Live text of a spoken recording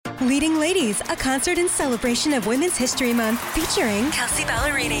Leading Ladies, a concert in celebration of Women's History Month featuring Kelsey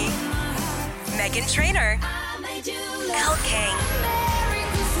Ballerini, Meghan Trainor, Elle King,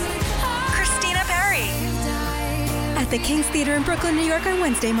 Christina Perry. At the King's Theater in Brooklyn, New York on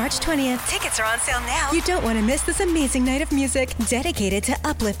Wednesday, March 20th. Tickets are on sale now. You don't want to miss this amazing night of music dedicated to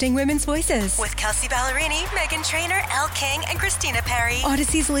uplifting women's voices. With Kelsey Ballerini, Meghan Trainor, Elle King, and Christina Perry.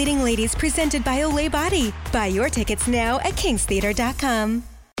 Odyssey's Leading Ladies, presented by Olay Body. Buy your tickets now at kingstheater.com.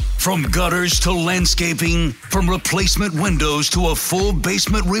 From gutters to landscaping, from replacement windows to a full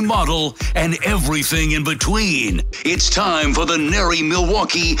basement remodel, and everything in between. It's time for the NARI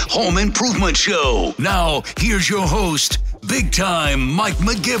Milwaukee Home Improvement Show. Now, here's your host, big time Mike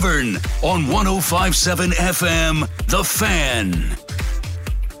McGivern on 105.7 FM, The Fan.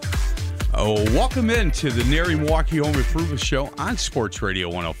 Welcome into the NARI Milwaukee Home Improvement Show on Sports Radio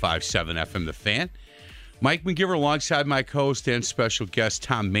 105.7 FM, The Fan. Mike McGivern alongside my co-host and special guest,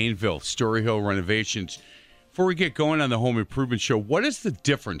 Tom Mainville, Story Hill Renovations. Before we get going on the Home Improvement Show, what is the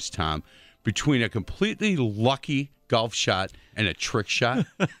difference, Tom, between a completely lucky golf shot and a trick shot?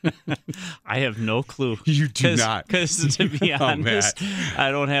 I have no clue. You do not. Because to be honest,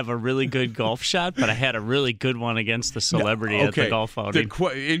 I don't have a really good golf shot, but I had a really good one against the celebrity at the golf outing.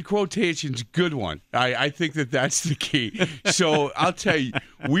 In quotations, good one. I think that's the key. So I'll tell you,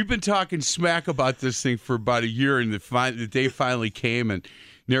 we've been talking smack about this thing for about a year, and the day finally came, and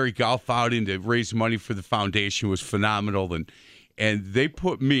NARI Golf Outing to raise money for the foundation was phenomenal, and they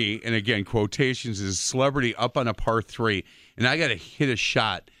put me, and again, quotations, as a celebrity up on a par 3, and I got to hit a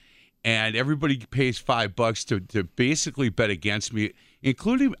shot, and everybody pays $5 to basically bet against me,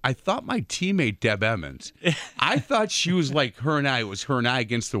 including, I thought my teammate, Deb Emmons. I thought she was like her and I. It was her and I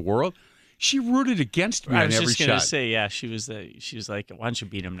against the world. She rooted against me on every shot. I was just going to say, yeah, she was like, why don't you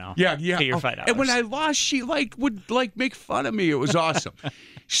beat him now? Yeah. Pay your $5. And when I lost, she would make fun of me. It was awesome.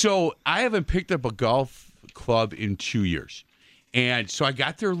 So I haven't picked up a golf club in 2 years. And so I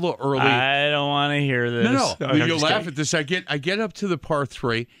got there a little early. I don't want to hear this. No. You'll laugh at this. I get up to the par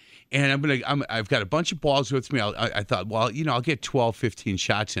 3, and I've got a bunch of balls with me. I thought, well, I'll get 12, 15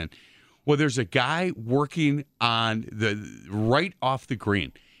 shots in. Well, there's a guy working on the right off the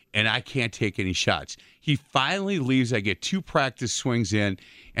green, and I can't take any shots. He finally leaves. I get 2 practice swings in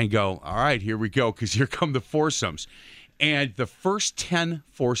and go, all right, here we go, because here come the foursomes. And the first 10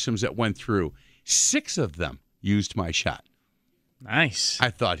 foursomes that went through, 6 of them used my shot. Nice.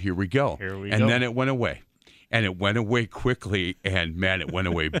 I thought, here we go. And then it went away. And it went away quickly, and, man, it went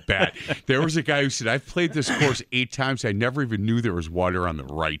away bad. There was a guy who said, I've played this course 8 times. I never even knew there was water on the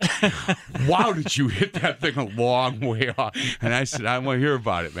right. Wow, did you hit that thing a long way off? And I said, I don't want to hear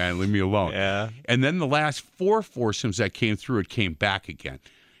about it, man. Leave me alone. Yeah. And then the last 4 foursomes that came through, it came back again.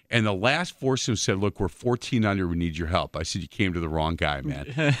 And the last foursome said, look, we're 14 under. We need your help. I said, you came to the wrong guy,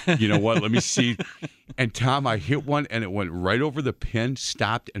 man. You know what? Let me see. And, Tom, I hit one, and it went right over the pin,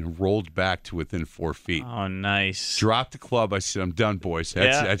 stopped, and rolled back to within 4 feet. Oh, nice. Dropped the club. I said, I'm done, boys.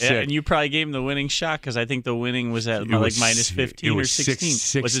 That's it. And you probably gave him the winning shot, because I think the winning was at minus 15 or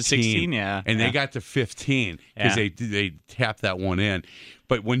 16. Was it 16? Yeah. And they got to 15 because they tapped that one in.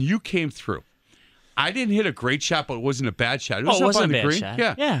 But when you came through, I didn't hit a great shot, but it wasn't a bad shot. It was up on the green. Shot.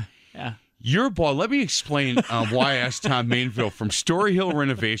 Yeah. Your ball. Let me explain why I asked Tom Mainville from Story Hill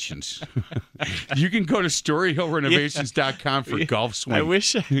Renovations. You can go to StoryHillRenovations.com for golf swing. I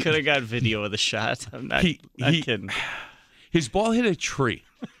wish I could have got video of the shot. I'm not kidding. His ball hit a tree,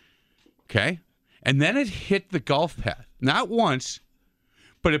 okay? And then it hit the golf path. Not once,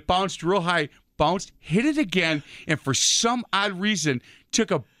 but it bounced real high, hit it again, and for some odd reason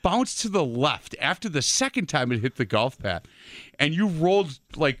took a bounce to the left after the second time it hit the golf path. And you rolled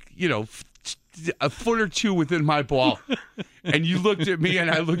a foot or 2 within my ball. And you looked at me,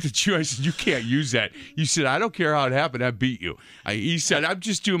 and I looked at you. I said, you can't use that. You said, I don't care how it happened. I beat you. He said, I'm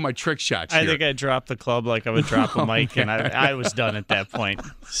just doing my trick shots here. I think I dropped the club like I would drop a mic, and I was done at that point.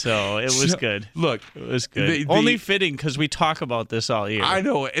 So it was good. Look. It was good. Only fitting because we talk about this all year. I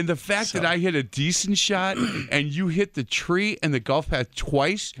know. And the fact that I hit a decent shot, and you hit the tree and the golf path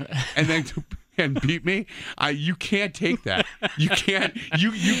twice, and then... and beat me, you can't take that. You can't.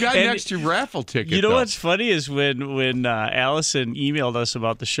 You got an extra raffle ticket. You know what's funny is when Allison emailed us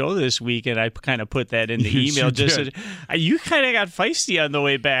about the show this week, and I kind of put that in the email. You kind of got feisty on the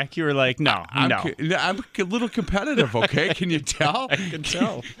way back. You were like, no. I'm a little competitive. Okay, can you tell? I can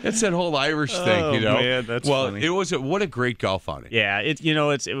tell. It's that whole Irish thing, you know. Man, that's funny. It was what a great golf outing. Yeah,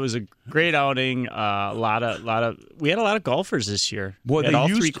 it was a great outing. We had a lot of golfers this year. Well, they had all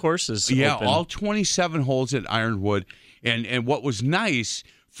 3 courses. Yeah, open. all 27 holes at Ironwood. And what was nice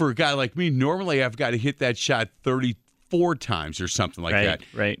for a guy like me, normally I've got to hit that shot 30 4 times or something like that.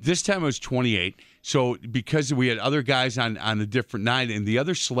 Right. This time it was 28. So because we had other guys on a different night, and the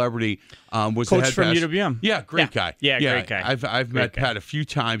other celebrity was Coach the head from pastor. UWM. Yeah, great guy. Yeah, great guy. I've met Pat a few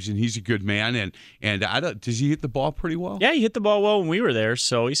times, and he's a good man. And does he hit the ball pretty well? Yeah, he hit the ball well when we were there.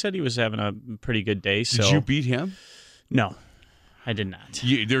 So he said he was having a pretty good day. So did you beat him? No. I did not.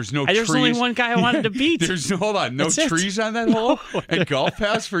 There's no There's trees. only one guy I wanted to beat. No trees on that hole and golf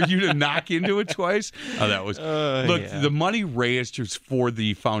paths for you to knock into it twice. Oh, that was the money raised was for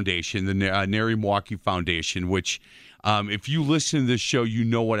the foundation, the NARI Milwaukee Foundation, which if you listen to this show, you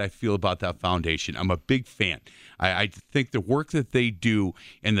know what I feel about that foundation. I'm a big fan. I think the work that they do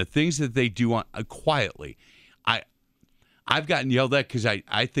and the things that they do quietly, I've gotten yelled at because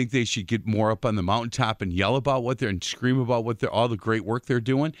I think they should get more up on the mountaintop and yell about and scream about all the great work they're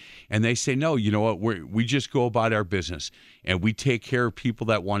doing. And they say, no, you know what? We just go about our business and we take care of people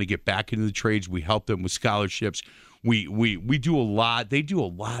that want to get back into the trades. We help them with scholarships. We do a lot. They do a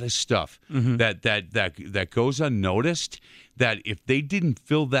lot of stuff that goes unnoticed. That if they didn't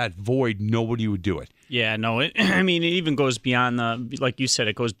fill that void, nobody would do it. Yeah, no. It even goes beyond like you said,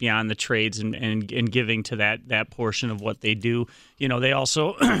 it goes beyond the trades and giving to that portion of what they do. They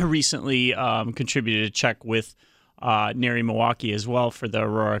also recently contributed a check with NARI Milwaukee as well for the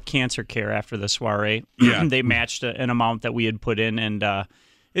Aurora Cancer Care after the soiree. Yeah. They matched an amount that we had put in, and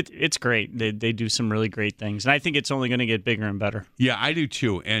it's great. They do some really great things, and I think it's only going to get bigger and better. Yeah, I do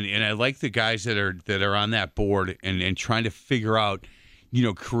too, and I like the guys that are on that board and trying to figure out,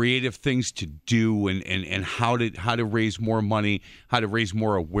 creative things to do and how to raise more money, how to raise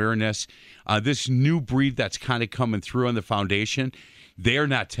more awareness. This new breed that's kind of coming through on the foundation, they're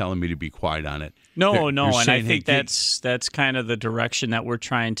not telling me to be quiet on it. No, and saying, I think that's kind of the direction that we're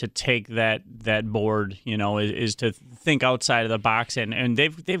trying to take that board. Is to think outside of the box, and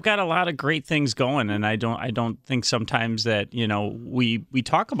they've got a lot of great things going, and I don't think sometimes that we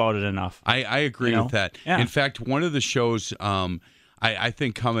talk about it enough. I agree with that. Yeah. In fact, one of the shows I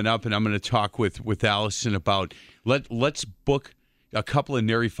think coming up, and I'm going to talk with Allison about let's book a couple of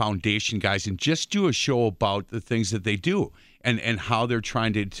NARI Foundation guys and just do a show about the things that they do and how they're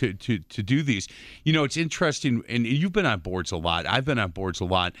trying to do these. It's interesting, and you've been on boards a lot. I've been on boards a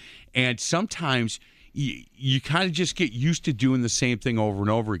lot, and sometimes you kind of just get used to doing the same thing over and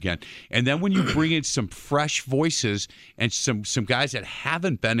over again. And then when you bring in some fresh voices and some guys that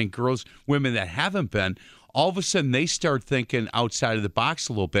haven't been, and women that haven't been, all of a sudden they start thinking outside of the box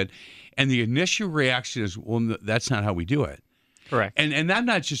a little bit. And the initial reaction is, well, that's not how we do it. Correct. And I'm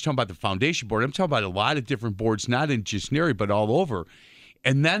not just talking about the foundation board. I'm talking about a lot of different boards, not in just NARI, but all over.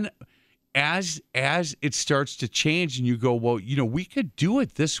 And then as it starts to change and you go, well, we could do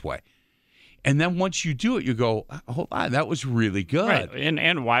it this way. And then once you do it, you go, hold on, that was really good. Right.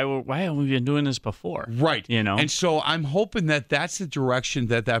 And why haven't we been doing this before? Right. And so I'm hoping that that's the direction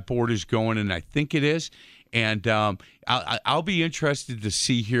that board is going, and I think it is. And I'll be interested to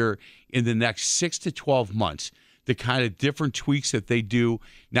see here in the next 6 to 12 months the kind of different tweaks that they do,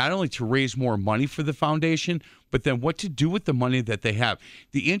 not only to raise more money for the foundation, but then what to do with the money that they have.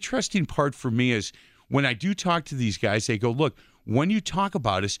 The interesting part for me is when I do talk to these guys, they go, look, when you talk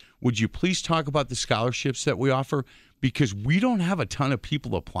about us, would you please talk about the scholarships that we offer? Because we don't have a ton of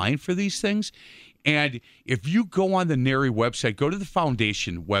people applying for these things. And if you go on the NARI website, go to the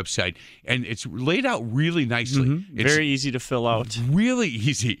foundation website, and it's laid out really nicely. Mm-hmm. It's very easy to fill out. Really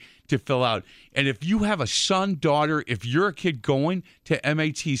easy to fill out. And if you have a son, daughter, if you're a kid going to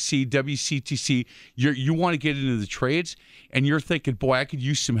MATC, WCTC, you want to get into the trades, and you're thinking, boy, I could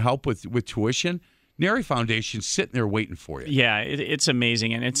use some help with tuition, NARI Foundation's sitting there waiting for you. Yeah, it's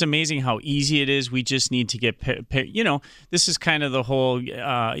amazing, and it's amazing how easy it is. We just need to get, this is kind of the whole,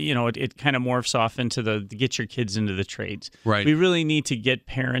 it kind of morphs off into the get your kids into the trades. Right. We really need to get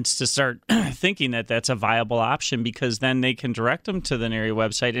parents to start thinking that that's a viable option, because then they can direct them to the NARI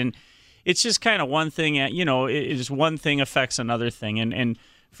website, and it's just kind of one thing. It is one thing affects another thing, and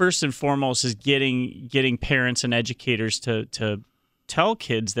first and foremost is getting parents and educators to tell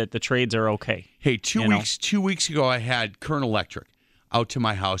kids that the trades are okay. Hey, 2 weeks ago, I had Kern Electric out to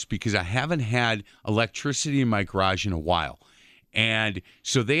my house because I haven't had electricity in my garage in a while, and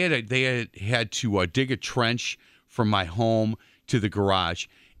so they had to dig a trench from my home to the garage.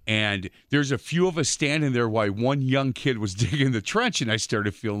 And there's a few of us standing there while one young kid was digging the trench, and I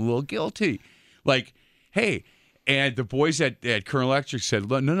started feeling a little guilty, like, hey. And the boys at Kern Electric said,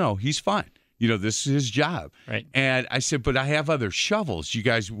 no, he's fine. This is his job. Right. And I said, but I have other shovels. You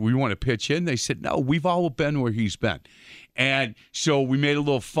guys, we want to pitch in? They said, no, we've all been where he's been. And so we made a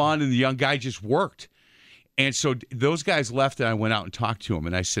little fun, and the young guy just worked. And so those guys left, and I went out and talked to him.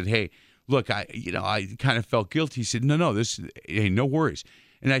 And I said, hey, look, I kind of felt guilty. He said, no, hey, no worries.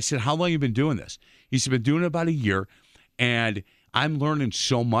 And I said, how long have you been doing this? He said, been doing it about a year, and I'm learning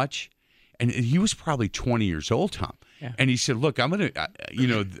so much. And he was probably 20 years old, Tom. Yeah. And he said, look, I'm going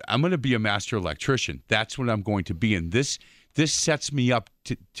to be a master electrician. That's what I'm going to be. And this sets me up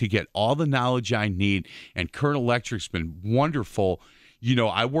to get all the knowledge I need. And Current Electric's been wonderful.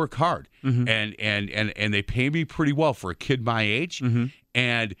 I work hard, and they pay me pretty well for a kid my age,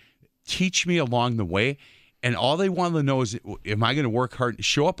 and teach me along the way. And all they want to know is, am I going to work hard,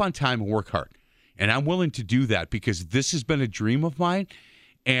 show up on time and work hard? And I'm willing to do that because this has been a dream of mine.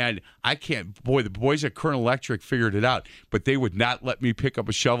 And I can't, the boys at Current Electric figured it out, but they would not let me pick up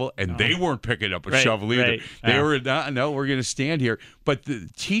a shovel, and they weren't picking up a shovel either. Right. They were, no, we're going to stand here. But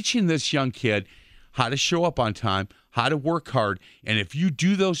teaching this young kid how to show up on time, how to work hard, and if you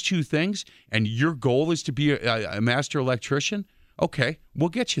do those two things and your goal is to be a master electrician, okay, we'll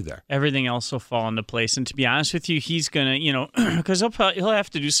get you there. Everything else will fall into place. And to be honest with you, he's going to, because he'll have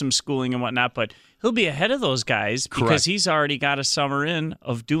to do some schooling and whatnot, but he'll be ahead of those guys because he's already got a summer in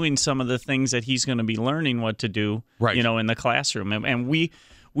of doing some of the things that he's going to be learning what to do, in the classroom. And we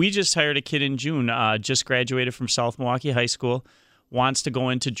just hired a kid in June, just graduated from South Milwaukee High School, wants to go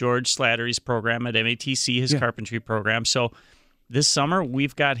into George Slattery's program at MATC, his carpentry program. So this summer,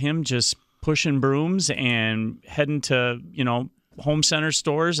 we've got him just pushing brooms and heading to, home center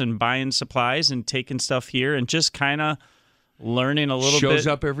stores and buying supplies and taking stuff here and just kind of learning a little bit. Shows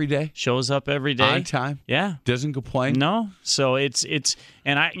up every day. On time. Yeah. Doesn't complain. No. So it's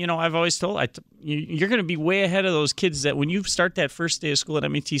and I've always told you're going to be way ahead of those kids that when you start that first day of school at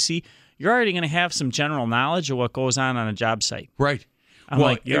MATC, you're already going to have some general knowledge of what goes on a job site. Right.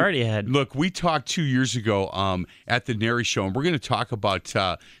 You're already ahead. Look, we talked 2 years ago at the NARI show, and we're going to talk about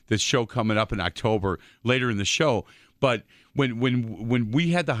the show coming up in October later in the show. But when we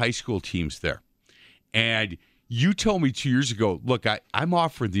had the high school teams there, and you told me 2 years ago, look, I'm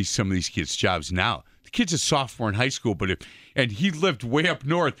offering some of these kids jobs now. The kid's a sophomore in high school, and he lived way up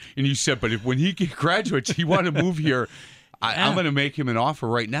north, and you said, but when he graduates, he want to move here. I'm going to make him an offer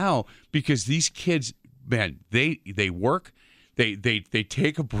right now because these kids, man, they work. They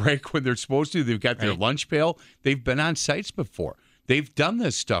take a break when they're supposed to. They've got their lunch pail. They've been on sites before. They've done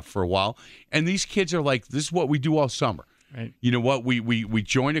this stuff for a while, and these kids are like, this is what we do all summer. Right. You know what? We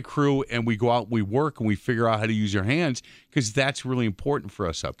join a crew and we go out, we work, and we figure out how to use our hands because that's really important for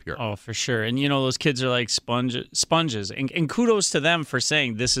us up here. Oh, for sure. And, those kids are like sponges. And kudos to them for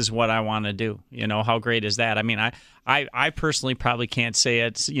saying, this is what I want to do. How great is that? I mean, I personally probably can't say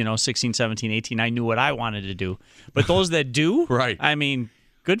at, 16, 17, 18, I knew what I wanted to do. But those that do, right. I mean,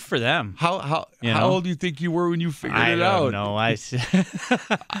 good for them. How old do you think you were when you figured it out? I don't know. I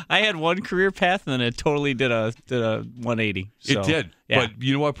had one career path and then it totally did a 180. So, it did. Yeah. But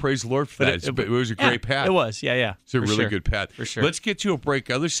you know what? Praise the Lord for that. It was a great path. It was. Yeah. It's a really good path. For sure. Let's get to a break.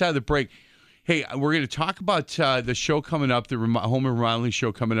 Other side of the break. Hey, we're going to talk about the show coming up, the Home and Remodeling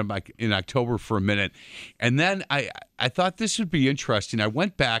show coming up in October for a minute. And then I thought this would be interesting. I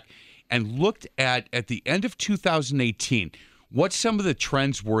went back and looked at the end of 2018, what some of the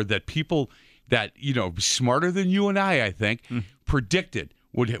trends were that people that, smarter than you and I think, predicted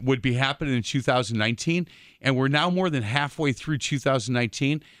would be happening in 2019. And we're now more than halfway through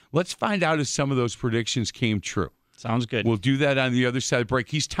 2019. Let's find out if some of those predictions came true. Sounds good. We'll do that on the other side of the break.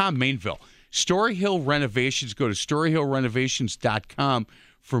 He's Tom Mainville. Story Hill Renovations. Go to storyhillrenovations.com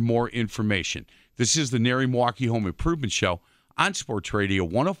for more information. This is the NARI Milwaukee Home Improvement Show on Sports Radio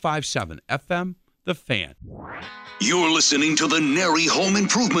 105.7 FM, The Fan. You're listening to the NARI Home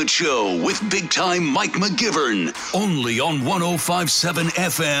Improvement Show with big-time Mike McGivern. Only on 105.7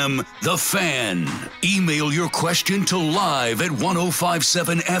 FM, The Fan. Email your question to live at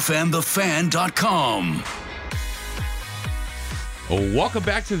 105.7fmthefan.com. Welcome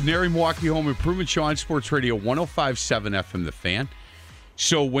back to the NARI Milwaukee Home Improvement Show on Sports Radio 105.7 FM, The Fan.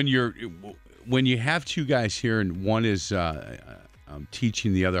 So when you have two guys here and one is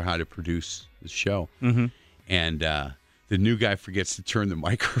teaching the other how to produce the show, and the new guy forgets to turn the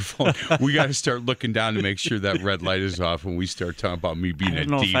microphone, we got to start looking down to make sure that red light is off when we start talking about me being a diva. I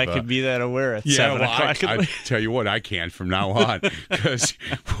don't know if I could be that aware at 7 o'clock. I tell you what, I can from now on, because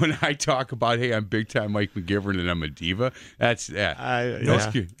when I talk about, hey, I'm big time Mike McGivern and I'm a diva, that's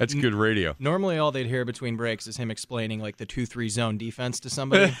good. That's good radio. Normally, all they'd hear between breaks is him explaining like the 2-3 zone defense to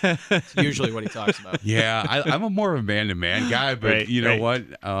somebody. It's usually what he talks about. Yeah, I'm a more of a man-to-man guy, but you know what?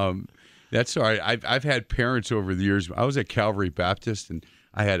 That's all right. I've had parents over the years. I was at Calvary Baptist, and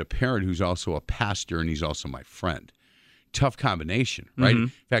I had a parent who's also a pastor, and he's also my friend. Tough combination, right? In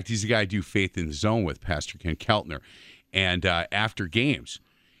fact, he's the guy I do Faith in the Zone with, Pastor Ken Keltner. And after games,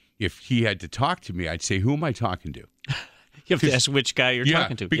 if he had to talk to me, I'd say, who am I talking to? You have to ask which guy you're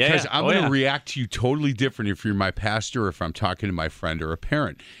talking to. Because I'm going to react to you totally different if you're my pastor or if I'm talking to my friend or a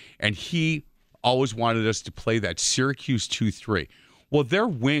parent. And he always wanted us to play that Syracuse 2-3. Well, their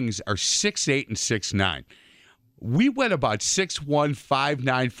wings are 6'8" and 6'9". We went about 6'1", 5'9",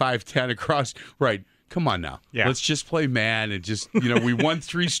 5'10" across. Right. Come on now. Yeah. Let's just play man and just, we won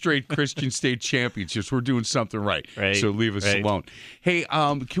 3 straight Christian State championships. We're doing something right. So leave us alone. Hey,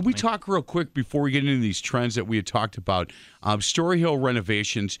 can we talk real quick before we get into these trends that we had talked about? Story Hill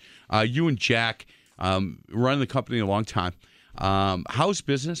Renovations, you and Jack run the company a long time. How's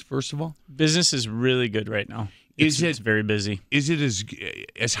business, first of all? Business is really good right now. It's very busy. Is it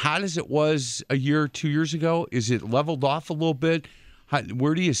as hot as it was a year or 2 years ago? Is it leveled off a little bit?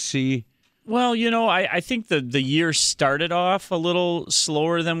 Where do you see... Well, I think the year started off a little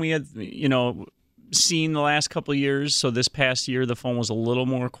slower than we had, seen the last couple of years. So this past year, the phone was a little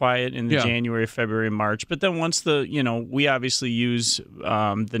more quiet in the January, February, March. But then once we obviously use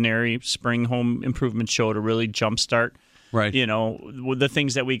the NARI Spring Home Improvement Show to really jumpstart, the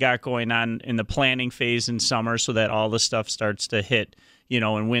things that we got going on in the planning phase in summer so that all the stuff starts to hit,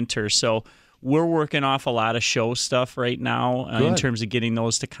 in winter. So we're working off a lot of show stuff right now in terms of getting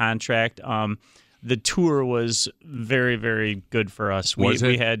those to contract. The tour was very, very good for us.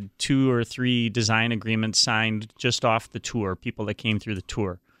 We had 2 or 3 design agreements signed just off the tour, people that came through the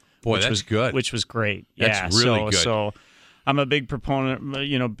tour. Boy, that's good. Which was great. That's really good. So I'm a big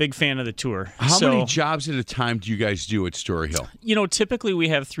proponent, big fan of the tour. How many jobs at a time do you guys do at Story Hill? Typically we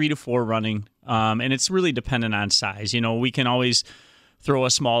have 3 to 4 running, and it's really dependent on size. We can always throw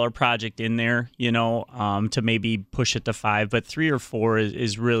a smaller project in there, to maybe push it to 5. But 3 or 4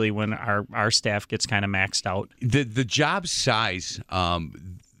 is really when our staff gets kind of maxed out. The job size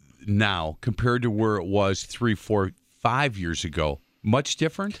now compared to where it was 3, 4, 5 years ago, much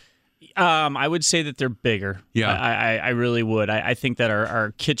different? I would say that they're bigger. Yeah. I really would. I think that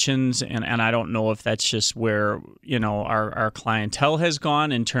our kitchens, and I don't know if that's just where, our clientele has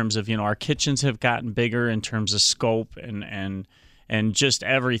gone in terms of, our kitchens have gotten bigger in terms of scope and just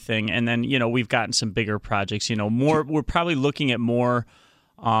everything. And then, we've gotten some bigger projects, we're probably looking at more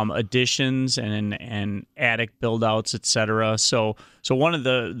additions and attic build-outs, et cetera. So one of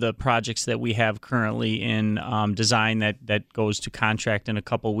the projects that we have currently in design that goes to contract in a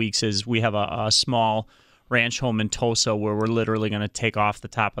couple weeks is we have a small ranch home in Tosa where we're literally going to take off the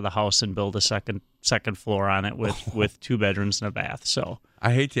top of the house and build a second floor on it with 2 bedrooms and a bath. So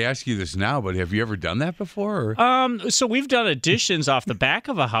I hate to ask you this now, but have you ever done that before? Or? So we've done additions off the back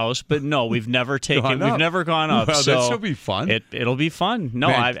of a house, but no, we've never never gone up. Well, so that'll be fun. It'll be fun. No,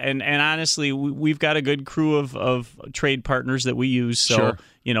 and honestly, we've got a good crew of trade partners that we use. So sure.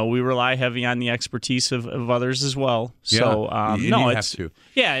 We rely heavy on the expertise of others as well. So and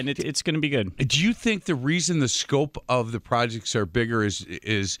it's going to be good. Do you think the reason the scope of the projects are bigger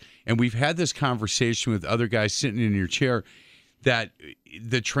is and we've had this conversation with other guys sitting in your chair, that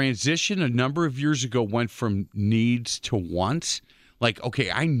the transition a number of years ago went from needs to wants? Like,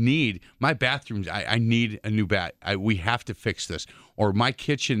 okay, I need my bathrooms. I need a new bath. We have to fix this. Or my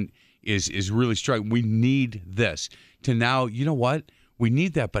kitchen is really struggling. We need this. To now, you know what? We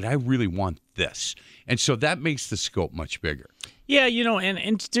need that, but I really want this. And so that makes the scope much bigger. Yeah,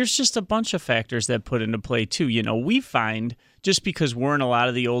 and there's just a bunch of factors that put into play, too. We find just because we're in a lot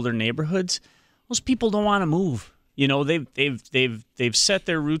of the older neighborhoods, most people don't want to move. They've set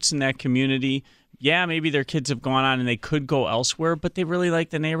their roots in that community. Yeah, maybe their kids have gone on and they could go elsewhere, but they really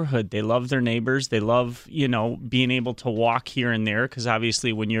like the neighborhood. They love their neighbors. They love, being able to walk here and there, because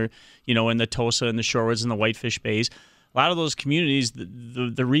obviously when you're, in the Tosa and the Shorewoods and the Whitefish Bays, a lot of those communities,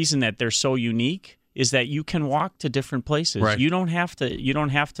 the reason that they're so unique is that you can walk to different places. Right. You don't have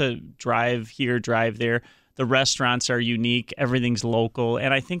to drive here, drive there. The restaurants are unique. Everything's local.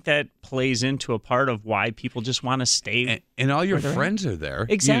 And I think that plays into a part of why people just want to stay. And all your friends are there.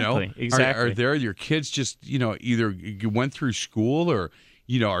 Exactly. Are there. Your kids just, either you went through school or,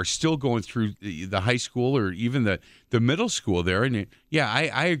 are still going through the high school or even the middle school there. And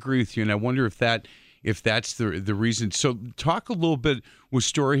I agree with you. And I wonder if that's the reason. So talk a little bit with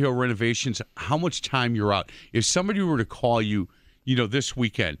Story Hill Renovations, how much time you're out. If somebody were to call you, this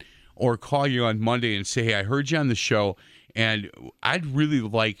weekend, or call you on Monday and say, hey, I heard you on the show, and I'd really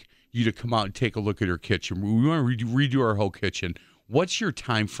like you to come out and take a look at our kitchen. We want to redo our whole kitchen. What's your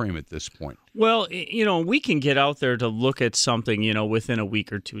time frame at this point? Well, we can get out there to look at something, within a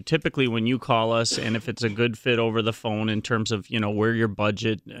week or two. Typically, when you call us, and if it's a good fit over the phone in terms of, where your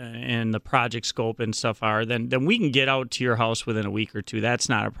budget and the project scope and stuff are, then we can get out to your house within a week or two. That's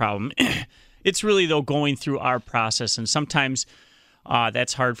not a problem. It's really, though, going through our process. And sometimes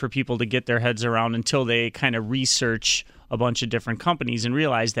that's hard for people to get their heads around until they kind of research a bunch of different companies and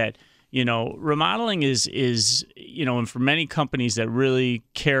realize that, remodeling is and for many companies that really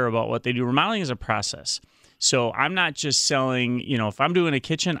care about what they do, remodeling is a process. So I'm not just selling, if I'm doing a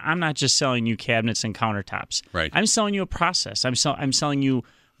kitchen, I'm not just selling you cabinets and countertops. Right. I'm selling you a process. I'm selling you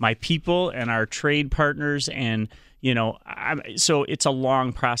my people and our trade partners, and so it's a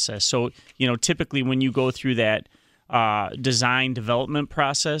long process. So typically when you go through that design development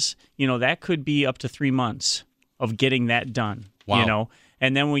process, that could be up to 3 months of getting that done. Wow.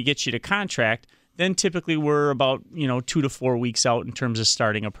 And then when we get you to contract, then typically we're about 2 to 4 weeks out in terms of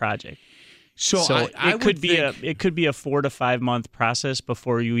starting a project. So it could be a 4 to 5 month process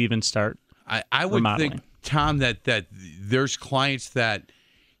before you even start. I would remodeling. think, Tom, that there's clients that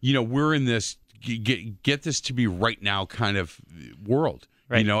we're in this get this to be right now kind of world.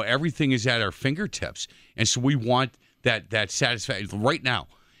 Right. Everything is at our fingertips, and so we want that satisfaction right now.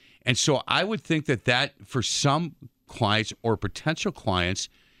 And so I would think that for some clients or potential clients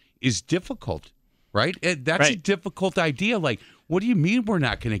is difficult, right? That's a difficult idea. Like, what do you mean we're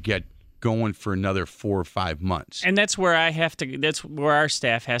not going to get going for another 4 or 5 months? And that's where that's where our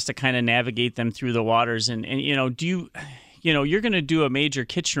staff has to kind of navigate them through the waters. And do you're going to do a major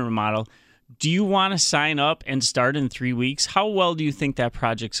kitchen remodel. Do you want to sign up and start in 3 weeks? How well do you think that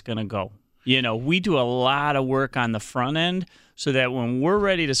project's going to go? We do a lot of work on the front end so that when we're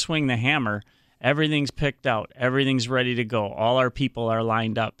ready to swing the hammer, everything's picked out, everything's ready to go. All our people are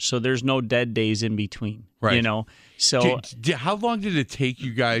lined up, so there's no dead days in between. Right. So how long did it take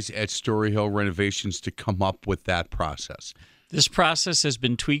you guys at Story Hill Renovations to come up with that process? This process has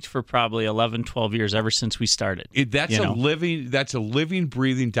been tweaked for probably 11, 12 years ever since we started. That's a living,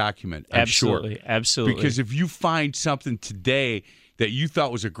 breathing document. I'm absolutely, sure. Absolutely. Because if you find something today that you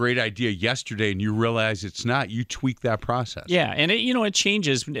thought was a great idea yesterday and you realize it's not, you tweak that process. Yeah, and it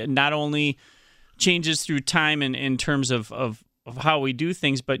changes. Not only changes through time in terms of how we do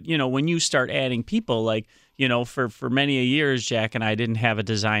things, but when you start adding people, like for many a years, Jack and I didn't have a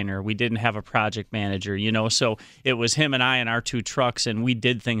designer, we didn't have a project manager, so it was him and I and our 2 trucks, and we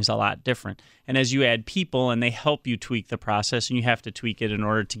did things a lot different. And as you add people and they help you tweak the process, and you have to tweak it in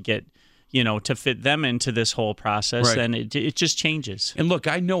order to get to fit them into this whole process, right, then it just changes. And look,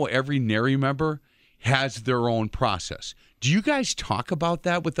 I know every NARI member has their own process. Do you guys talk about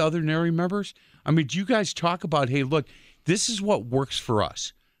that with other NARI members? I mean, do you guys talk about, hey, look, this is what works for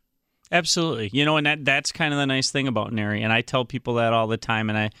us? Absolutely. And that's kind of the nice thing about NARI, and I tell people that all the time,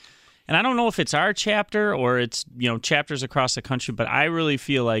 and I don't know if it's our chapter or it's, chapters across the country, but I really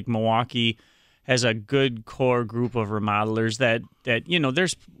feel like Milwaukee has a good core group of remodelers that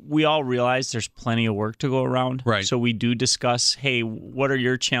we all realize there's plenty of work to go around. Right. So we do discuss, hey, what are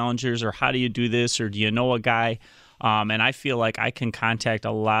your challenges, or how do you do this, or do you know a guy? And I feel like I can contact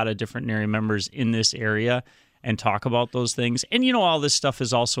a lot of different NARI members in this area and talk about those things. And, all this stuff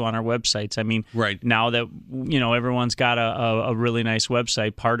is also on our websites. I mean, right, now that, everyone's got a really nice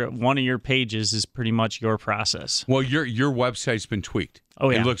website, one of your pages is pretty much your process. Well, your website's been tweaked. Oh,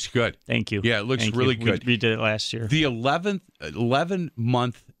 yeah. It looks good. Thank you. Yeah, it looks really good. We did it last year. The 11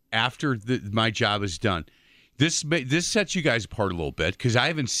 month after my job is done, this sets you guys apart a little bit, because I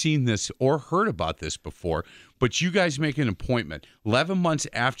haven't seen this or heard about this before, but you guys make an appointment 11 months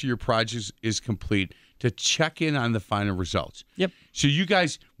after your project is complete to check in on the final results. Yep. So you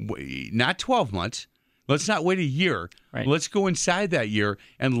guys, not 12 months, let's not wait a year. Right. Let's go inside that year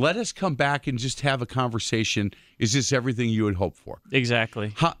and let us come back and just have a conversation. Is this everything you had hoped for?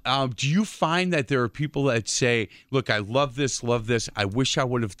 Exactly. Do you find that there are people that say, look, I love this, I wish I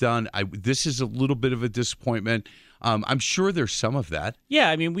would have done, this is a little bit of a disappointment? I'm sure there's some of that. Yeah,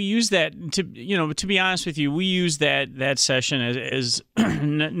 I mean, we use that to be honest with you, we use that session as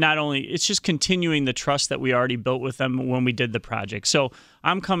not only, it's just continuing the trust that we already built with them when we did the project. So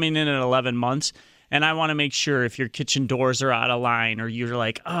I'm coming in at 11 months, and I want to make sure if your kitchen doors are out of line, or you're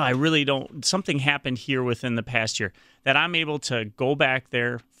like, oh, I really don't, something happened here within the past year, that I'm able to go back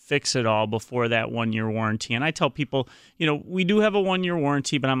there, fix it all before that 1-year warranty. And I tell people, we do have a 1-year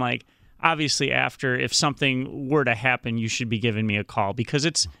warranty, but I'm like, obviously, after, if something were to happen, you should be giving me a call, because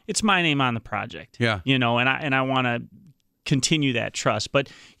it's my name on the project. Yeah. And I want to continue that trust. But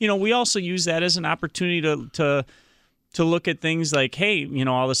we also use that as an opportunity to look at things like, hey,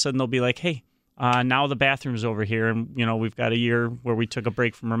 all of a sudden they'll be like, hey, now the bathroom's over here, and we've got a year where we took a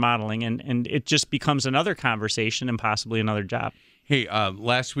break from remodeling, and it just becomes another conversation and possibly another job. Hey,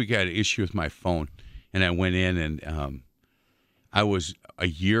 last week I had an issue with my phone, and I went in and I was a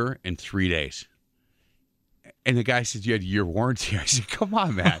year and 3 days. And the guy said, you had a year warranty. I said, come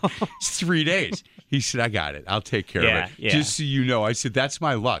on, man. It's 3 days. He said, I got it. I'll take care of it. Yeah. Just so you know. I said, that's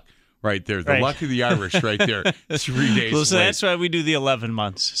my luck right there. The luck of the Irish right there. 3 days Well, so late. that's why we do the 11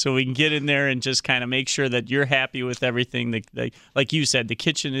 months. So we can get in there and just kind of make sure that you're happy with everything. Like you said, the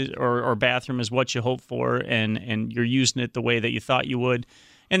kitchen is, or bathroom is what you hope for, and you're using it the way that you thought you would.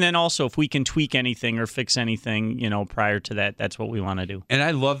 And then also, if we can tweak anything or fix anything, prior to that, that's what we want to do. And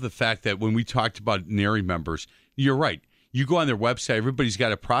I love the fact that when we talked about NARI members, you're right. You go on their website, everybody's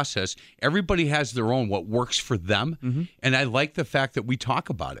got a process. Everybody has their own, what works for them. Mm-hmm. And I like the fact that we talk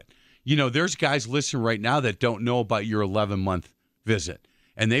about it. There's guys listening right now that don't know about your 11-month visit.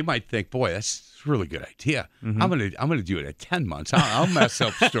 And they might think, boy, that's a really good idea. Mm-hmm. I'm gonna do it at 10 months. I'll mess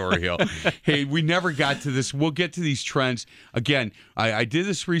up Story Hill. Hey, we never got to this. We'll get to these trends. Again, I did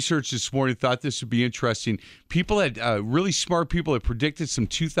this research this morning, thought this would be interesting. People had, really smart people had predicted some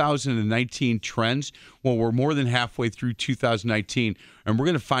 2019 trends. Well, we're more than halfway through 2019, and we're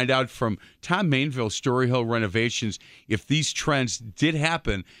going to find out from Tom Mainville, Story Hill Renovations, if these trends did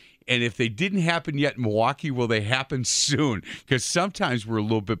happen. And if they didn't happen yet in Milwaukee, will they happen soon? Because sometimes we're a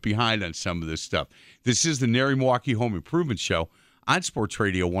little bit behind on some of this stuff. This is the NARI Milwaukee Home Improvement Show on Sports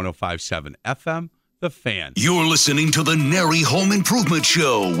Radio 105.7 FM, The Fan. You're listening to the NARI Home Improvement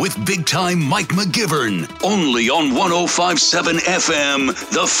Show with big-time Mike McGivern. Only on 105.7 FM,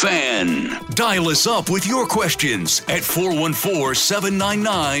 The Fan. Dial us up with your questions at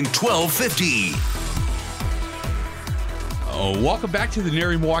 414-799-1250. Welcome back to the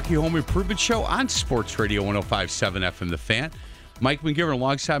NARI Milwaukee Home Improvement Show on Sports Radio 105.7 FM, The Fan. Mike McGivern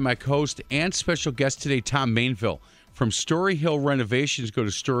alongside my co-host and special guest today, Tom Mainville from Story Hill Renovations. Go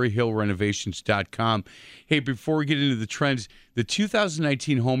to storyhillrenovations.com. Hey, before we get into the trends, the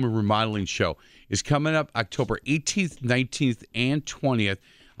 2019 Home and Remodeling Show is coming up October 18th, 19th, and 20th,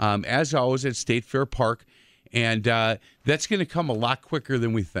 as always at State Fair Park. And that's going to come a lot quicker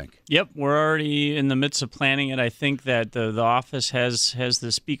than we think. Yep, we're already in the midst of planning it. I think that the office has the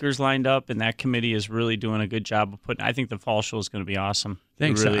speakers lined up, and that committee is really doing a good job of putting. I think the fall show is going to be awesome.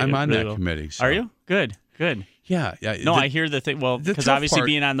 Thanks. Really, I'm on that will. committee. So. Are you? Good. Yeah. No, I hear the thing. Well, because obviously part,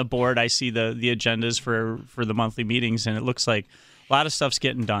 being on the board, I see the agendas for the monthly meetings, and it looks like a lot of stuff's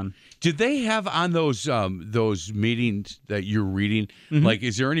getting done. Did they have on those meetings that you're reading? Mm-hmm. Like,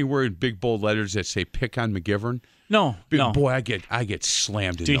 is there anywhere in big bold letters that say "pick on McGivern"? No. Boy, I get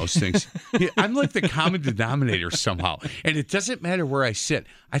slammed in those things. I'm like the common denominator somehow, and it doesn't matter where I sit.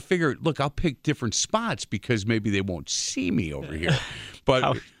 I figure, look, I'll pick different spots because maybe they won't see me over here.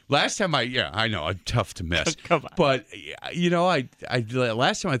 But last time I know I'm tough to miss. Come on. But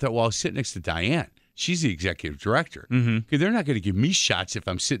last time I thought, well, I'll sit next to Diane. She's the executive director. Mm-hmm. They're not going to give me shots if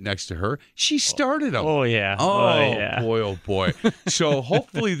I'm sitting next to her. She started them. Oh, yeah. Oh, boy. So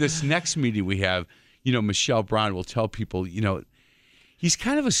hopefully this next meeting we have, Michelle Brown will tell people, he's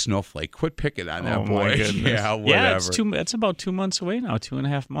kind of a snowflake. Quit picking on that boy. My goodness. Yeah, whatever. Yeah, it's about 2 months away now,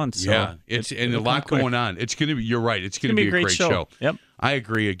 2.5 months. So yeah, it's a lot going on. It's going to be, you're right, it's going to be a great show. Yep. I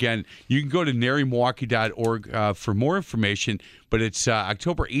agree. Again, you can go to narimilwaukee.org for more information, but it's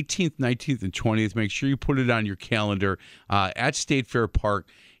October 18th, 19th, and 20th. Make sure you put it on your calendar at State Fair Park.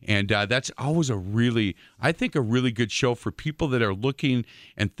 And that's always a really good show for people that are looking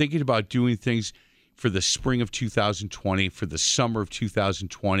and thinking about doing things for the spring of 2020, for the summer of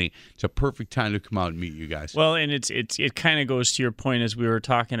 2020. It's a perfect time to come out and meet you guys. Well, and it kind of goes to your point as we were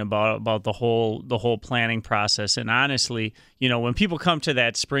talking about the whole planning process. And honestly, when people come to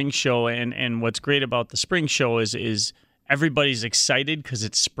that spring show, and what's great about the spring show is everybody's excited because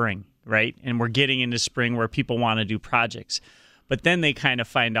it's spring, right? And we're getting into spring where people want to do projects. But then they kind of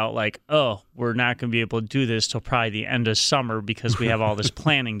find out like, oh, we're not going to be able to do this till probably the end of summer because we have all this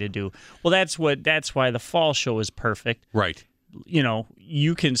planning to do. Well, that's why the fall show is perfect. Right.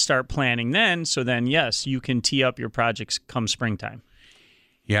 You can start planning then. So then, yes, you can tee up your projects come springtime.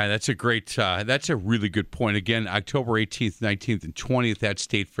 Yeah, that's a really good point. Again, October 18th, 19th, and 20th at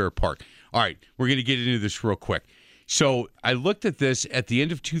State Fair Park. All right, we're going to get into this real quick. So I looked at this at the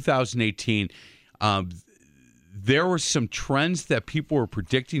end of 2018. There were some trends that people were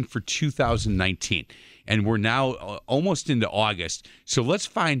predicting for 2019, and we're now almost into August. So let's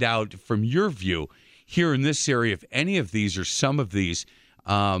find out from your view here in this area if any of these or some of these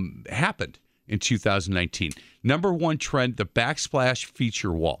happened in 2019. Number one trend, the backsplash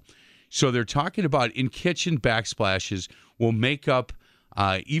feature wall. So they're talking about in-kitchen backsplashes will make up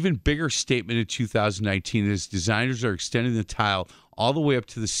even bigger statement in 2019 as designers are extending the tile all the way up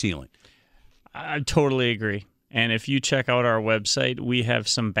to the ceiling. I totally agree. And if you check out our website, we have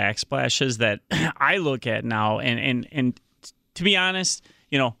some backsplashes that I look at now. And to be honest,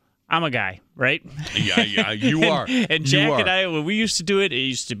 I'm a guy, right? Yeah, you are. And Jack and I, when we used to do it, it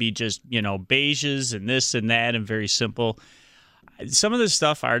used to be just, beiges and this and that and very simple. Some of the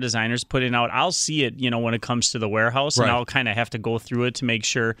stuff our designers putting out, I'll see it, when it comes to the warehouse, and I'll kind of have to go through it to make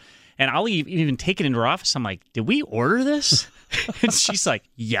sure. And I'll even take it into her office. I'm like, did we order this? And she's like,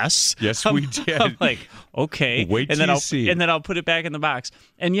 yes. Yes, we did. I'm like, okay. Wait till you see it. And then I'll put it back in the box.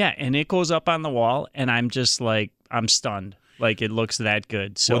 And and it goes up on the wall, and I'm just like, I'm stunned. Like, it looks that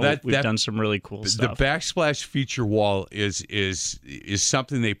good. So we've done some really cool stuff. The backsplash feature wall is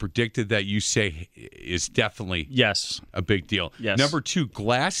something they predicted that you say is definitely a big deal. Yes. Number 2,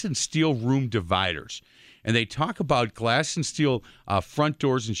 glass and steel room dividers. And they talk about glass and steel front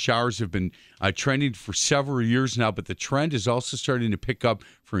doors and showers have been trending for several years now, but the trend is also starting to pick up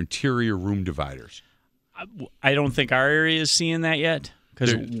for interior room dividers. I don't think our area is seeing that yet.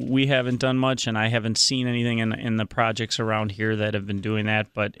 Because we haven't done much, and I haven't seen anything in the projects around here that have been doing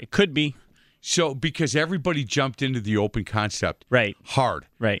that, but it could be. So, because everybody jumped into the open concept, right? Hard,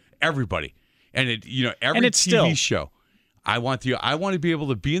 right? Everybody, and every it's TV show, I want to be able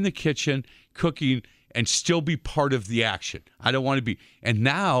to be in the kitchen cooking and still be part of the action. I don't want to be, and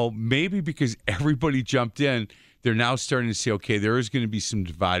now maybe because everybody jumped in, they're now starting to say, okay, there is going to be some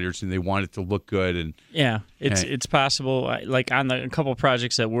dividers, and they want it to look good. And it's possible. Like on a couple of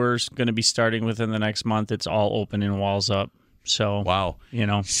projects that we're going to be starting within the next month, it's all open and walls up. So wow,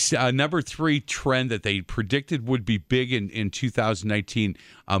 number 3 trend that they predicted would be big in 2019,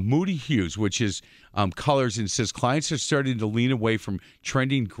 moody hues, which is colors, and says clients are starting to lean away from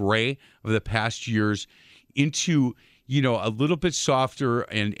trending gray of the past years into a little bit softer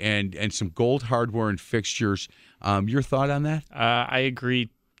and some gold hardware and fixtures. Your thought on that? I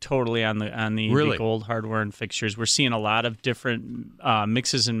agree totally on the gold hardware and fixtures. We're seeing a lot of different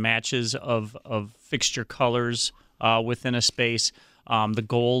mixes and matches of fixture colors within a space. The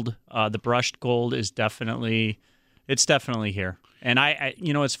gold, the brushed gold is definitely here. And I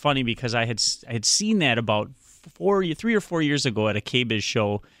it's funny because I had seen that about 3 or 4 years ago at a KBIS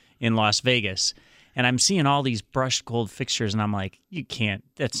show in Las Vegas. And I'm seeing all these brushed gold fixtures, and I'm like,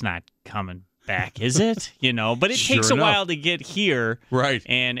 that's not coming back, is it? But it takes a while to get here. Right.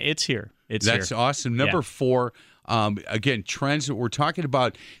 And it's here. That's awesome. Number 4, again, trends that we're talking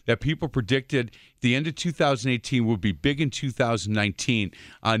about that people predicted the end of 2018 would be big in 2019.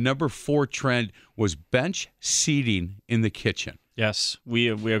 Number 4 trend was bench seating in the kitchen. Yes, we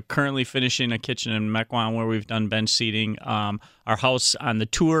are currently finishing a kitchen in Mequon where we've done bench seating. Our house on the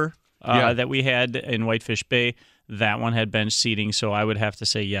tour that we had in Whitefish Bay, that one had bench seating, so I would have to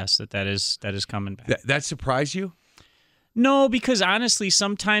say yes, that is coming back. That surprised you? No, because honestly,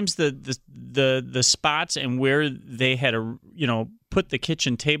 sometimes the spots and where they had put the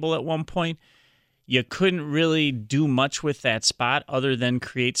kitchen table at one point, you couldn't really do much with that spot other than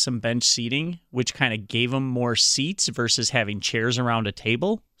create some bench seating, which kind of gave them more seats versus having chairs around a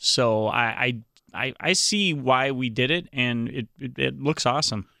table. So I see why we did it, and it looks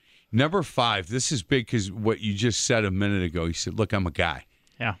awesome. Number 5, this is big because what you just said a minute ago, you said, look, I'm a guy.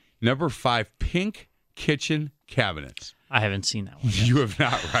 Yeah. Number 5, pink kitchen cabinets. I haven't seen that one yet. You have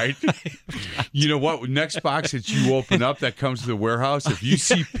not, right? You know what? Next box that you open up that comes to the warehouse, if you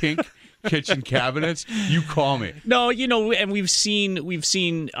see pink kitchen cabinets, you call me. No, and we've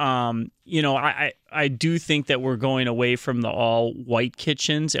seen I do think that we're going away from the all white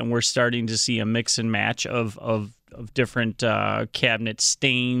kitchens, and we're starting to see a mix and match of different cabinet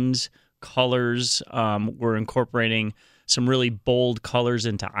stains, colors. We're incorporating some really bold colors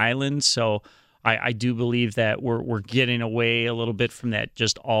into islands. So I do believe that we're getting away a little bit from that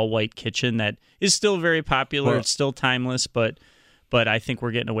just all white kitchen that is still very popular. It's still timeless, but I think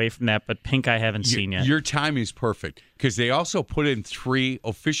we're getting away from that. But pink I haven't seen yet. Your timing is perfect because they also put in 3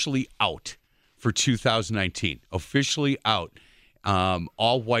 officially out for 2019. Officially out.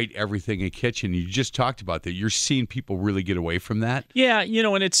 All white everything in kitchen. You just talked about that. You're seeing people really get away from that. Yeah,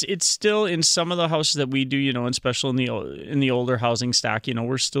 and it's still in some of the houses that we do, and especially in the older housing stock,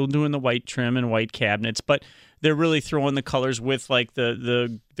 we're still doing the white trim and white cabinets, but they're really throwing the colors with like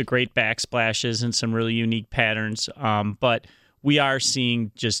the great backsplashes and some really unique patterns. But we are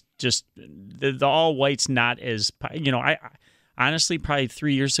seeing just the all whites not as I honestly probably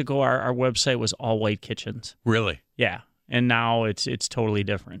 3 years ago our website was all white kitchens. Really? Yeah. And now it's totally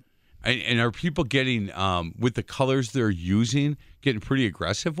different. And are people getting, with the colors they're using, getting pretty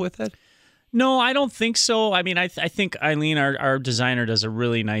aggressive with it? No, I don't think so. I mean, I think Eileen, our designer, does a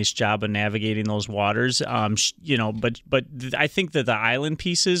really nice job of navigating those waters. But I think that the island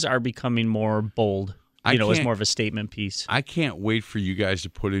pieces are becoming more bold. As more of a statement piece. I can't wait for you guys to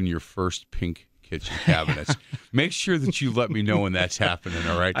put in your first pink kitchen cabinets. Make sure that you let me know when that's happening,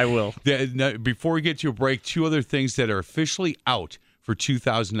 all right? I will. Before we get to a break, 2 other things that are officially out for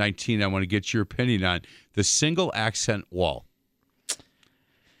 2019 I want to get your opinion on. The single accent wall.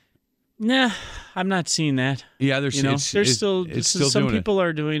 Nah, I'm not seeing that. Yeah, there's still some people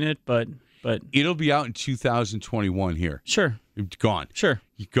are doing it, but it'll be out in 2021 here. Sure. Gone. Sure.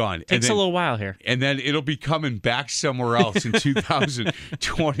 Gone. Takes a little while here. And then it'll be coming back somewhere else in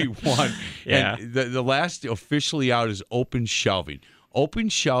 2021. Yeah. And the last officially out is open shelving. Open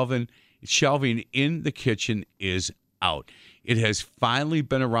shelving in the kitchen is out. It has finally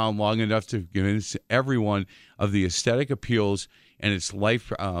been around long enough to convince everyone of the aesthetic appeals and its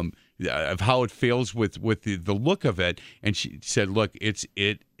life of how it fails with the look of it. And she said, look, it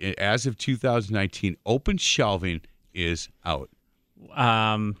as of 2019, open shelving is out.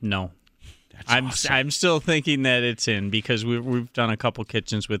 No. That's awesome. I'm still thinking that it's in because we've done a couple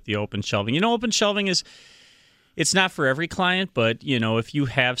kitchens with the open shelving. Open shelving it's not for every client, but if you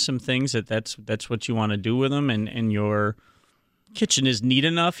have some things that's what you want to do with them, and your kitchen is neat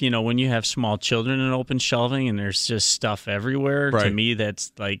enough, when you have small children in open shelving and there's just stuff everywhere, right. To me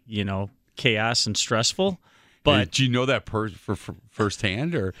that's like, chaos and stressful. But do you know that for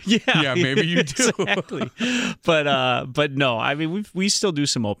firsthand, or yeah, maybe you do. Exactly. But no, I mean we still do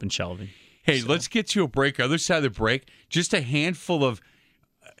some open shelving. Hey, let's get to a break. Other side of the break, just a handful of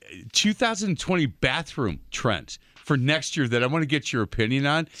 2020 bathroom trends for next year that I want to get your opinion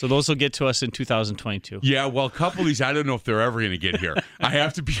on. So those will get to us in 2022. Yeah, well, a couple of these, I don't know if they're ever going to get here. I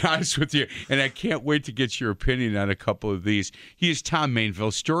have to be honest with you, and I can't wait to get your opinion on a couple of these. He is Tom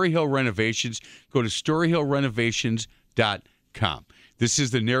Mainville, Story Hill Renovations. Go to StoryHillRenovations.com. This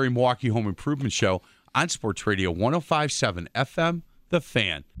is the NARI Milwaukee Home Improvement Show on Sports Radio 105.7 FM, The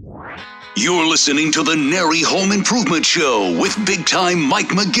Fan. You're listening to the NARI Home Improvement Show with big-time Mike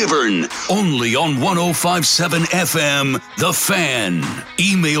McGivern. Only on 105.7 FM, The Fan.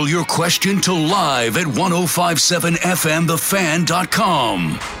 Email your question to live at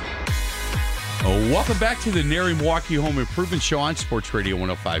 1057fmthefan.com. Welcome back to the NARI Milwaukee Home Improvement Show on Sports Radio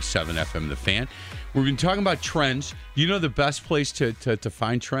 105.7 FM, The Fan. We've been talking about trends. You know the best place to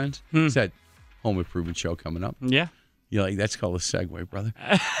find trends? Is that Home Improvement Show coming up? Yeah. You're like, that's called a segue, brother.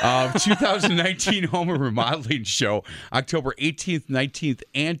 2019 Home and Remodeling Show, October 18th, 19th,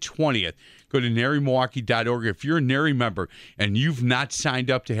 and 20th. Go to NARIMilwaukee.org. If you're a NARI member and you've not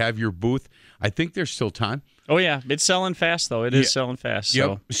signed up to have your booth, I think there's still time. Oh, yeah. It's selling fast, though. It is selling fast.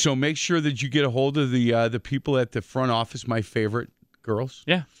 Yep. So make sure that you get a hold of the people at the front office, my favorite girls.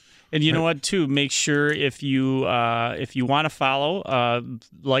 Yeah. And you know what, too? Make sure if you want to follow,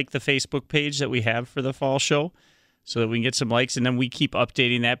 like the Facebook page that we have for the fall show, so that we can get some likes, and then we keep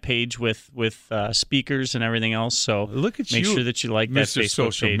updating that page with speakers and everything else. So look at make sure that you like that Mr. Facebook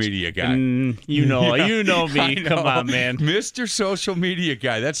Social page. Media guy. You know me. I know. Come on, man. Mr. Social Media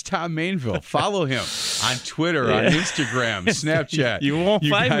guy. That's Tom Mainville. Follow him on Twitter, on Instagram, Snapchat. You won't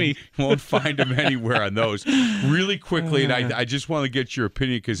find me. You won't find him anywhere on those. Really quickly, and I just want to get your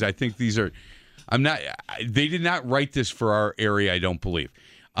opinion because I think these are. They did not write this for our area, I don't believe.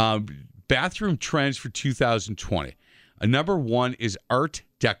 Bathroom trends for 2020. Number one is Art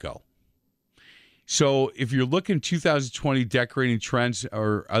Deco. So if you're looking 2020 decorating trends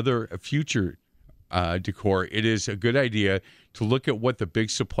or other future decor, it is a good idea to look at what the big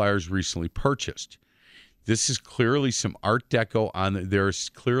suppliers recently purchased. This is clearly some Art Deco there's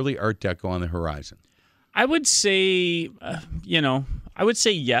clearly Art Deco on the horizon. I would say,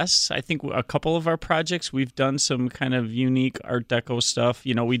 yes. I think a couple of our projects, we've done some kind of unique Art Deco stuff.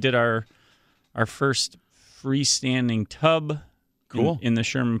 We did our first freestanding tub in the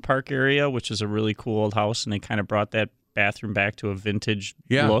Sherman Park area, which is a really cool old house, and they kind of brought that bathroom back to a vintage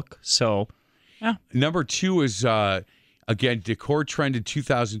look. So, yeah. Number two is, again, decor trend in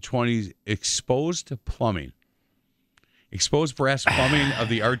 2020, exposed plumbing. Exposed brass plumbing of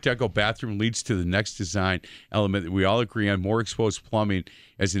the Art Deco bathroom leads to the next design element that we all agree on, more exposed plumbing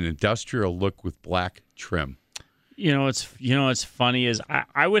as an industrial look with black trim. What's funny is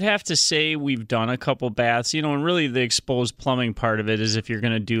I would have to say we've done a couple baths, and really the exposed plumbing part of it is if you're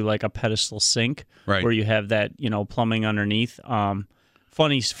going to do like a pedestal sink, right, where you have that, plumbing underneath.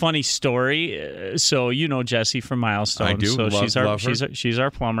 Funny story. So Jessie from Milestone. I do. So love her. she's our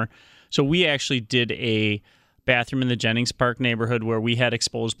plumber. So we actually did a bathroom in the Jennings Park neighborhood where we had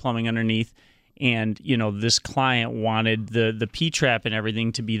exposed plumbing underneath, and this client wanted the P-trap and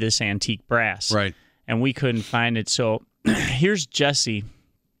everything to be this antique brass. Right. And we couldn't find it. So here's Jessie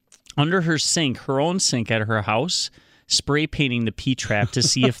under her sink, her own sink at her house, spray painting the P-trap to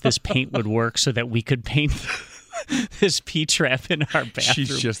see if this paint would work so that we could paint this P-trap in our bathroom.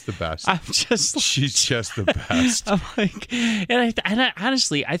 She's just the best. She's just the best. I'm like, and I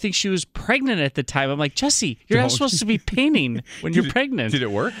honestly, I think she was pregnant at the time. I'm like, Jesse, you're not supposed to be painting when you're pregnant. Did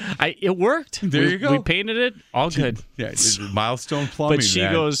it work? It worked. There you go. We painted it. All good. Yeah, milestone plumbing. But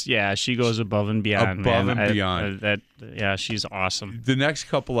she goes above and beyond. Beyond. She's awesome. The next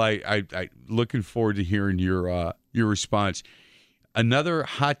couple, I looking forward to hearing your response. Another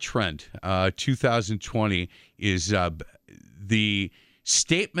hot trend, 2020, is the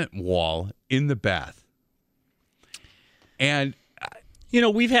statement wall in the bath. And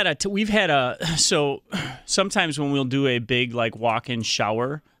so sometimes when we'll do a big like walk-in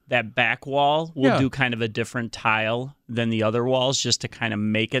shower, that back wall we'll do kind of a different tile than the other walls just to kind of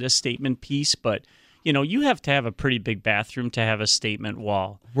make it a statement piece, but you have to have a pretty big bathroom to have a statement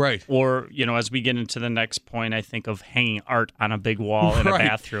wall. Right. Or, as we get into the next point, I think of hanging art on a big wall in a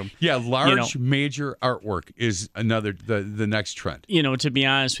bathroom. Yeah, large, major artwork is another, the next trend. To be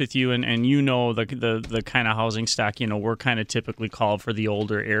honest with you, and the kind of housing stock, we're kind of typically called for the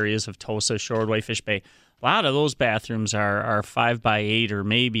older areas of Tosa, Shorewood, Fish Bay. A lot of those bathrooms are 5x8 or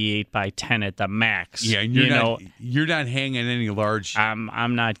maybe 8x10 at the max. Yeah, and you're not hanging any large.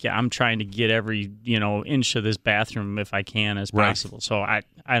 I'm not. I'm trying to get every inch of this bathroom if I can as possible. So I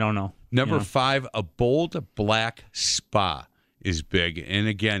don't know. Number 5, a bold black spa is big. And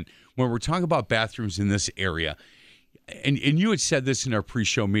again, when we're talking about bathrooms in this area, and you had said this in our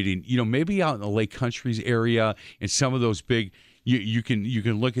pre-show meeting, maybe out in the Lake Countries area and some of those big, you can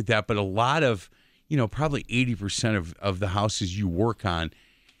look at that, but a lot of probably 80% of the houses you work on,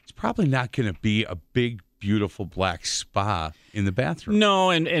 it's probably not going to be a big, beautiful black spa in the bathroom. No,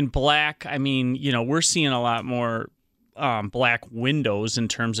 and black, we're seeing a lot more black windows in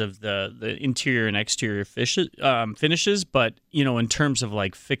terms of the interior and exterior finishes, but, in terms of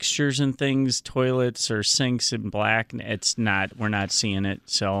like fixtures and things, toilets or sinks in black, we're not seeing it.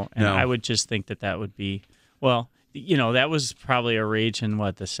 So, and I would just think that would be, well, that was probably a rage in,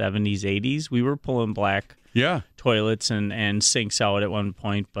 the 70s, 80s. We were pulling black toilets and sinks out at one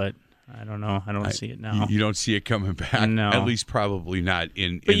point, but I don't know. I don't see it now. You don't see it coming back? No. At least probably not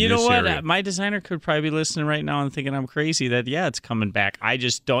in But you this know what? area. My designer could probably be listening right now and thinking I'm crazy that, it's coming back. I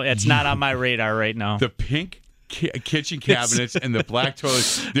just don't. It's not on my radar right now. The pink kitchen cabinets and the black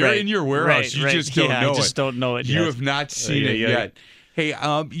toilets, they're in your warehouse. You just don't know it. I just don't know it yet. You have not seen it yet. Hey,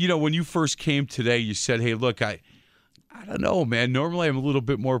 when you first came today, you said, hey, look, I don't know, man. Normally, I'm a little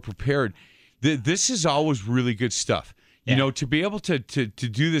bit more prepared. This is always really good stuff. To be able to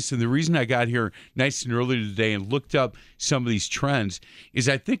do this, and the reason I got here nice and early today and looked up some of these trends is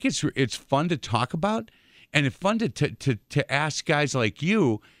I think it's fun to talk about, and it's fun to ask guys like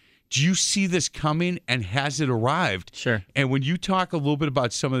you, do you see this coming, and has it arrived? Sure. And when you talk a little bit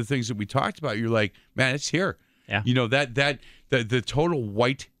about some of the things that we talked about, you're like, man, it's here. Yeah. The total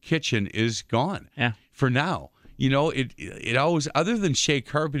white kitchen is gone. Yeah. For now. It always, other than shea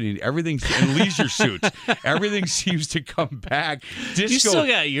carpeting, everything and leisure suits, everything seems to come back. Disco, you still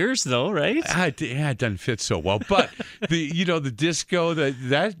got yours though, right? It doesn't fit so well, but the disco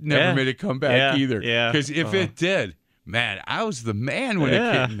that never made it come back either. Yeah, because if it did, man, I was the man when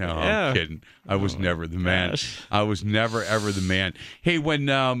it came. No, I'm kidding. I was never the man. Gosh. I was never ever the man. Hey,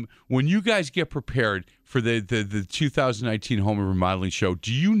 when you guys get prepared for the 2019 Home and Remodeling Show,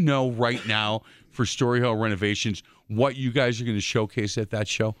 do you know right now, for Story Hill Renovations, what you guys are going to showcase at that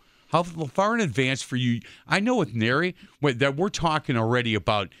show? How far in advance for you? I know with NARI that we're talking already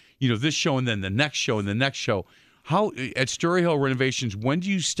about this show and then the next show and the next show. How at Story Hill Renovations, when do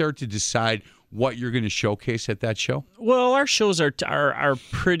you start to decide what you're going to showcase at that show? Well, our shows are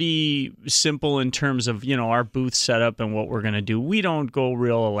pretty simple in terms of our booth setup and what we're going to do. We don't go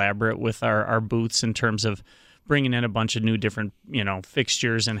real elaborate with our booths in terms of bringing in a bunch of new different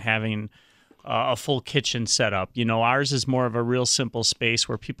fixtures and having a full kitchen setup. Ours is more of a real simple space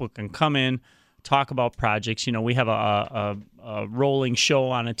where people can come in, talk about projects. We have a rolling show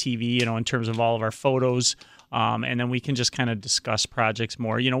on a TV, in terms of all of our photos, and then we can just kind of discuss projects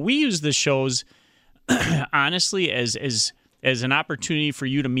more. We use the shows honestly as an opportunity for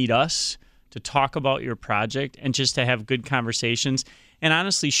you to meet us, to talk about your project, and just to have good conversations. And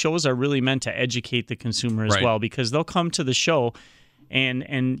honestly, shows are really meant to educate the consumer as well, because they'll come to the show. And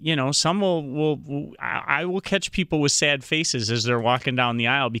some I will catch people with sad faces as they're walking down the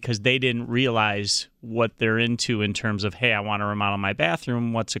aisle because they didn't realize what they're into in terms of, hey, I want to remodel my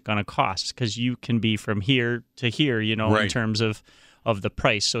bathroom. What's it going to cost? Because you can be from here to here, in terms of the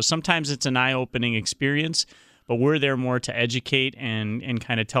price. So sometimes it's an eye-opening experience, but we're there more to educate and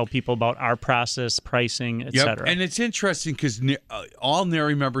kind of tell people about our process, pricing, et cetera. And it's interesting because all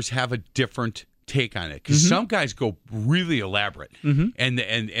NARI members have a different take on it, because some guys go really elaborate, and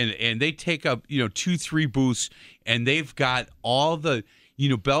they take up 2-3 booths, and they've got all the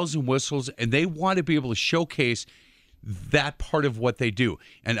bells and whistles, and they want to be able to showcase that part of what they do.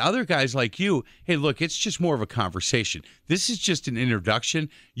 And other guys like you, hey, look, it's just more of a conversation. This is just an introduction.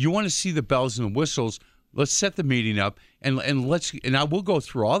 You want to see the bells and the whistles. Let's set the meeting up, and I will go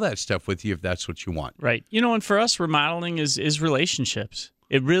through all that stuff with you if that's what you want. Right. And for us, remodeling is relationships.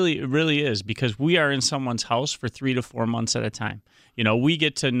 It really is, because we are in someone's house for 3 to 4 months at a time. We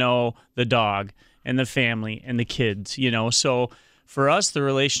get to know the dog and the family and the kids, so for us, the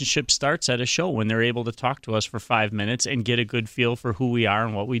relationship starts at a show when they're able to talk to us for 5 minutes and get a good feel for who we are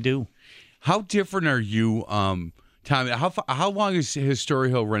and what we do. How different are you, Tom? How long has Story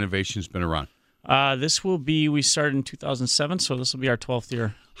Hill Renovations been around? We started in 2007, so this will be our 12th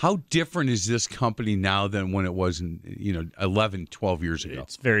year. How different is this company now than when it was in 11, 12 years ago?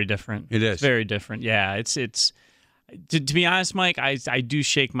 It's very different. It is. It's very different. Yeah, it's to be honest, Mike, I do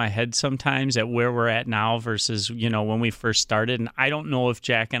shake my head sometimes at where we're at now versus, when we first started. And I don't know if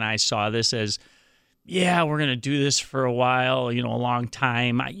Jack and I saw this as, we're going to do this for a while, a long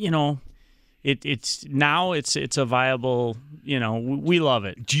time. It's a viable, we love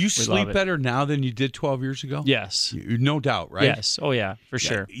it. Do you sleep better now than you did 12 years ago? Yes. No doubt, right? Yes. Oh, yeah, for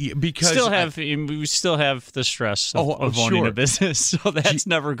sure. Because we still have the stress of owning a business, so that's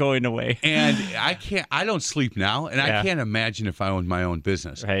never going away. And I don't sleep now, and I can't imagine if I owned my own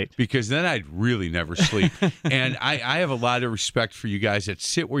business. Right. Because then I'd really never sleep. And I have a lot of respect for you guys that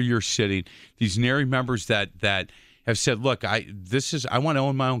sit where you're sitting, these NARI members that have said, look, I want to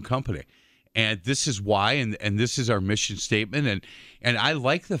own my own company. And this is why, and this is our mission statement. And I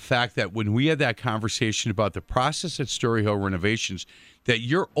like the fact that when we had that conversation about the process at Story Hill Renovations, that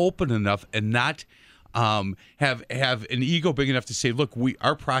you're open enough and not have an ego big enough to say, look,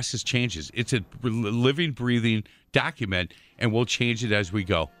 our process changes. It's a living, breathing document, and we'll change it as we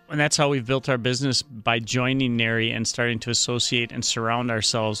go. And that's how we've built our business, by joining NARI and starting to associate and surround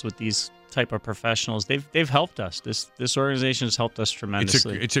ourselves with these type of professionals. They've helped us. This organization has helped us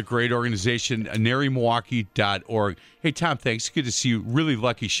tremendously. It's a great organization, NARIMilwaukee.org. Hey, Tom, thanks. Good to see you. Really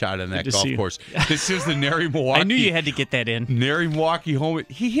lucky shot on that golf course. This is the NARI Milwaukee. I knew you had to get that in. NARI Milwaukee home.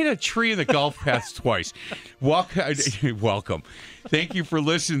 He hit a tree in the golf path twice. Welcome. Thank you for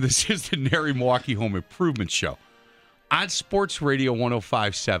listening. This is the NARI Milwaukee Home Improvement Show on Sports Radio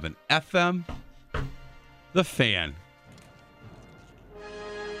 105.7 FM, The Fan.